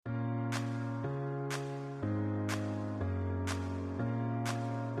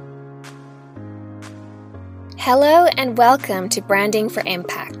Hello and welcome to Branding for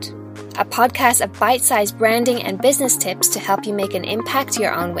Impact, a podcast of bite-sized branding and business tips to help you make an impact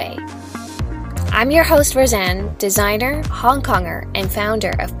your own way. I'm your host, Roseanne, designer, Hong Konger, and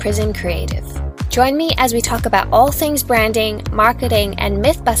founder of Prism Creative. Join me as we talk about all things branding, marketing, and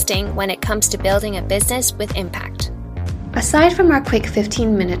myth-busting when it comes to building a business with impact. Aside from our quick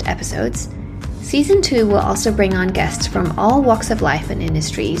 15-minute episodes, Season 2 will also bring on guests from all walks of life and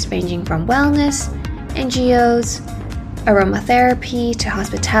industries ranging from wellness, NGOs, aromatherapy to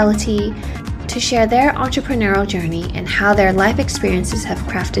hospitality, to share their entrepreneurial journey and how their life experiences have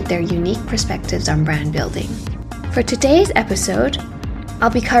crafted their unique perspectives on brand building. For today's episode, I'll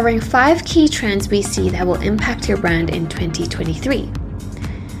be covering 5 key trends we see that will impact your brand in 2023.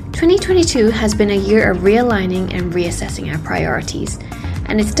 2022 has been a year of realigning and reassessing our priorities,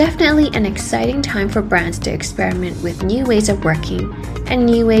 and it's definitely an exciting time for brands to experiment with new ways of working and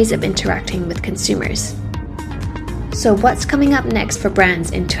new ways of interacting with consumers. So what's coming up next for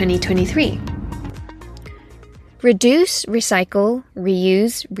brands in 2023? Reduce, recycle,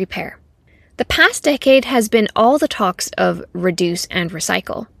 reuse, repair. The past decade has been all the talks of reduce and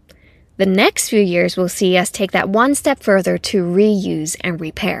recycle. The next few years will see us take that one step further to reuse and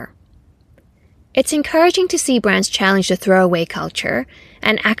repair. It's encouraging to see brands challenge the throwaway culture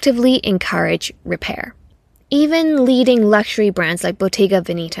and actively encourage repair. Even leading luxury brands like Bottega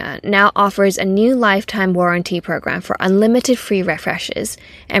Veneta now offers a new lifetime warranty program for unlimited free refreshes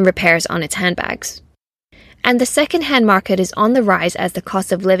and repairs on its handbags. And the second-hand market is on the rise as the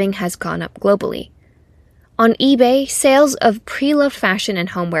cost of living has gone up globally. On eBay, sales of pre-loved fashion and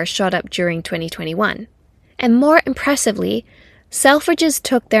homeware shot up during 2021. And more impressively, Selfridges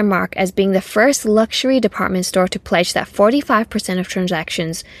took their mark as being the first luxury department store to pledge that 45% of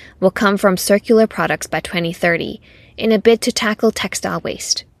transactions will come from circular products by 2030 in a bid to tackle textile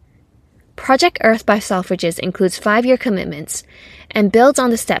waste. Project Earth by Selfridges includes 5-year commitments and builds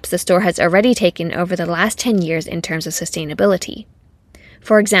on the steps the store has already taken over the last 10 years in terms of sustainability.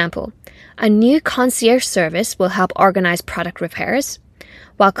 For example, a new concierge service will help organize product repairs,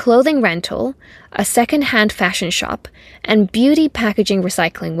 while clothing rental, a second-hand fashion shop, and beauty packaging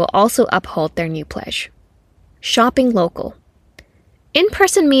recycling will also uphold their new pledge. Shopping local.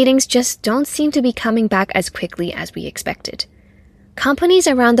 In-person meetings just don't seem to be coming back as quickly as we expected. Companies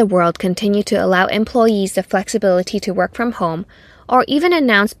around the world continue to allow employees the flexibility to work from home or even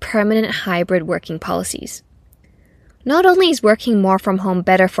announce permanent hybrid working policies. Not only is working more from home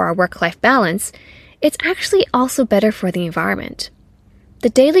better for our work-life balance, it's actually also better for the environment. The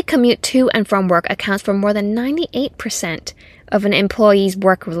daily commute to and from work accounts for more than 98% of an employee's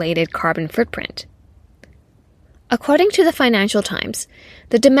work-related carbon footprint. According to the Financial Times,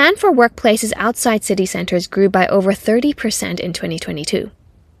 the demand for workplaces outside city centers grew by over 30% in 2022.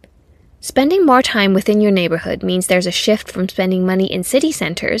 Spending more time within your neighborhood means there's a shift from spending money in city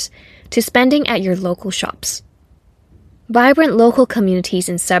centers to spending at your local shops. Vibrant local communities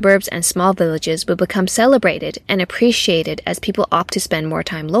in suburbs and small villages will become celebrated and appreciated as people opt to spend more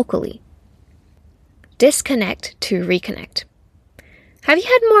time locally. Disconnect to reconnect. Have you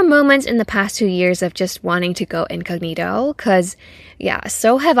had more moments in the past 2 years of just wanting to go incognito? 'Cause, yeah,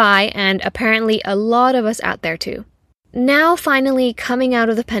 so have I, and apparently a lot of us out there too. Now, finally coming out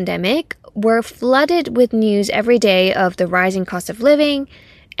of the pandemic, we're flooded with news every day of the rising cost of living,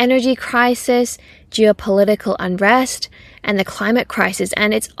 energy crisis, geopolitical unrest, and the climate crisis,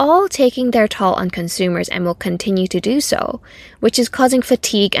 and it's all taking their toll on consumers and will continue to do so, which is causing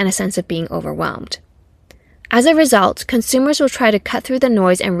fatigue and a sense of being overwhelmed. As a result, consumers will try to cut through the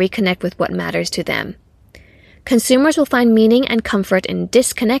noise and reconnect with what matters to them. Consumers will find meaning and comfort in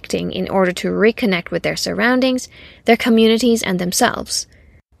disconnecting in order to reconnect with their surroundings, their communities, and themselves.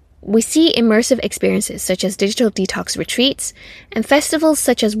 We see immersive experiences such as digital detox retreats and festivals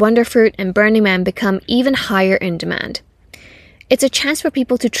such as Wonderfruit and Burning Man become even higher in demand. It's a chance for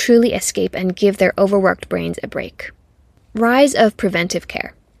people to truly escape and give their overworked brains a break. Rise of preventive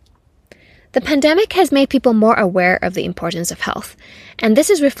care. The pandemic has made people more aware of the importance of health, and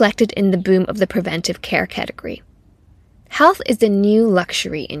this is reflected in the boom of the preventive care category. Health is the new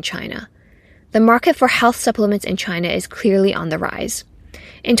luxury in China. The market for health supplements in China is clearly on the rise.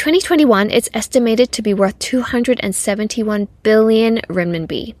 In 2021, it's estimated to be worth 271 billion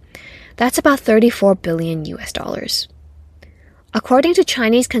renminbi. That's about $34 billion US. According to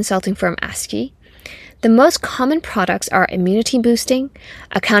Chinese consulting firm Askey, the most common products are immunity boosting,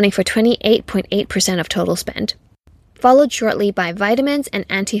 accounting for 28.8% of total spend, followed shortly by vitamins and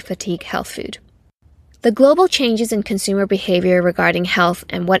anti-fatigue health food. The global changes in consumer behavior regarding health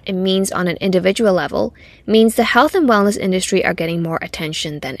and what it means on an individual level means the health and wellness industry are getting more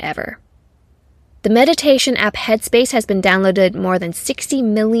attention than ever. The meditation app Headspace has been downloaded more than 60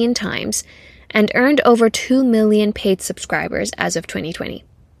 million times and earned over 2 million paid subscribers as of 2020.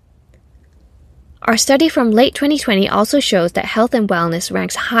 Our study from late 2020 also shows that health and wellness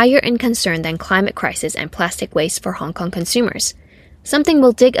ranks higher in concern than climate crisis and plastic waste for Hong Kong consumers, something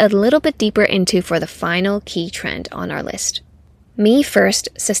we'll dig a little bit deeper into for the final key trend on our list. Me first,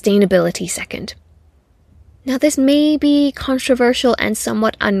 sustainability second. Now, this may be controversial and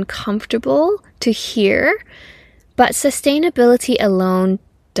somewhat uncomfortable to hear, but sustainability alone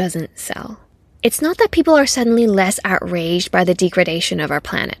doesn't sell. It's not that people are suddenly less outraged by the degradation of our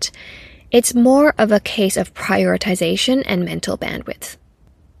planet. It's more of a case of prioritization and mental bandwidth.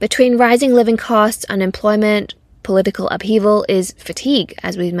 Between rising living costs, unemployment, political upheaval is fatigue,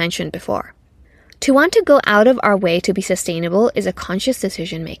 as we've mentioned before. To want to go out of our way to be sustainable is a conscious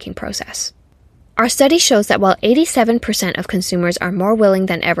decision-making process. Our study shows that while 87% of consumers are more willing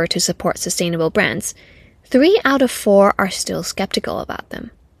than ever to support sustainable brands, 3 out of 4 are still skeptical about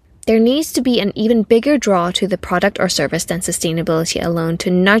them. There needs to be an even bigger draw to the product or service than sustainability alone to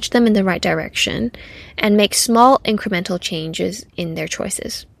nudge them in the right direction and make small incremental changes in their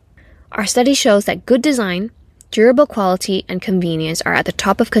choices. Our study shows that good design, durable quality, and convenience are at the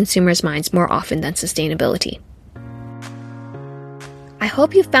top of consumers' minds more often than sustainability. I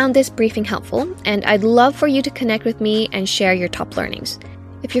hope you found this briefing helpful, and I'd love for you to connect with me and share your top learnings.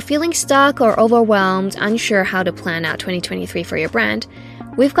 If you're feeling stuck or overwhelmed, unsure how to plan out 2023 for your brand,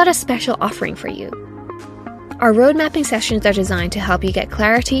 we've got a special offering for you. Our road mapping sessions are designed to help you get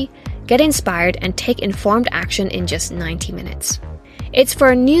clarity, get inspired, and take informed action in just 90 minutes. It's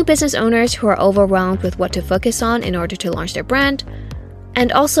for new business owners who are overwhelmed with what to focus on in order to launch their brand,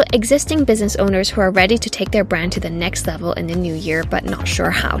 and also existing business owners who are ready to take their brand to the next level in the new year but not sure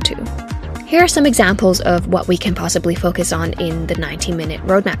how to. Here are some examples of what we can possibly focus on in the 90-minute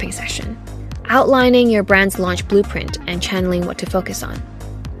road mapping session. Outlining your brand's launch blueprint and channeling what to focus on.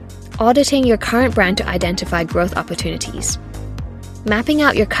 Auditing your current brand to identify growth opportunities. Mapping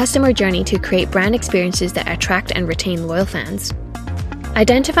out your customer journey to create brand experiences that attract and retain loyal fans.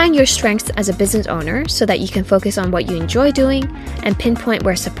 Identifying your strengths as a business owner so that you can focus on what you enjoy doing and pinpoint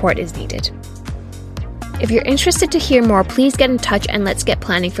where support is needed. If you're interested to hear more, please get in touch and let's get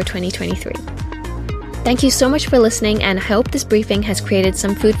planning for 2023. Thank you so much for listening, and I hope this briefing has created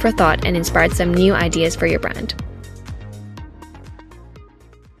some food for thought and inspired some new ideas for your brand.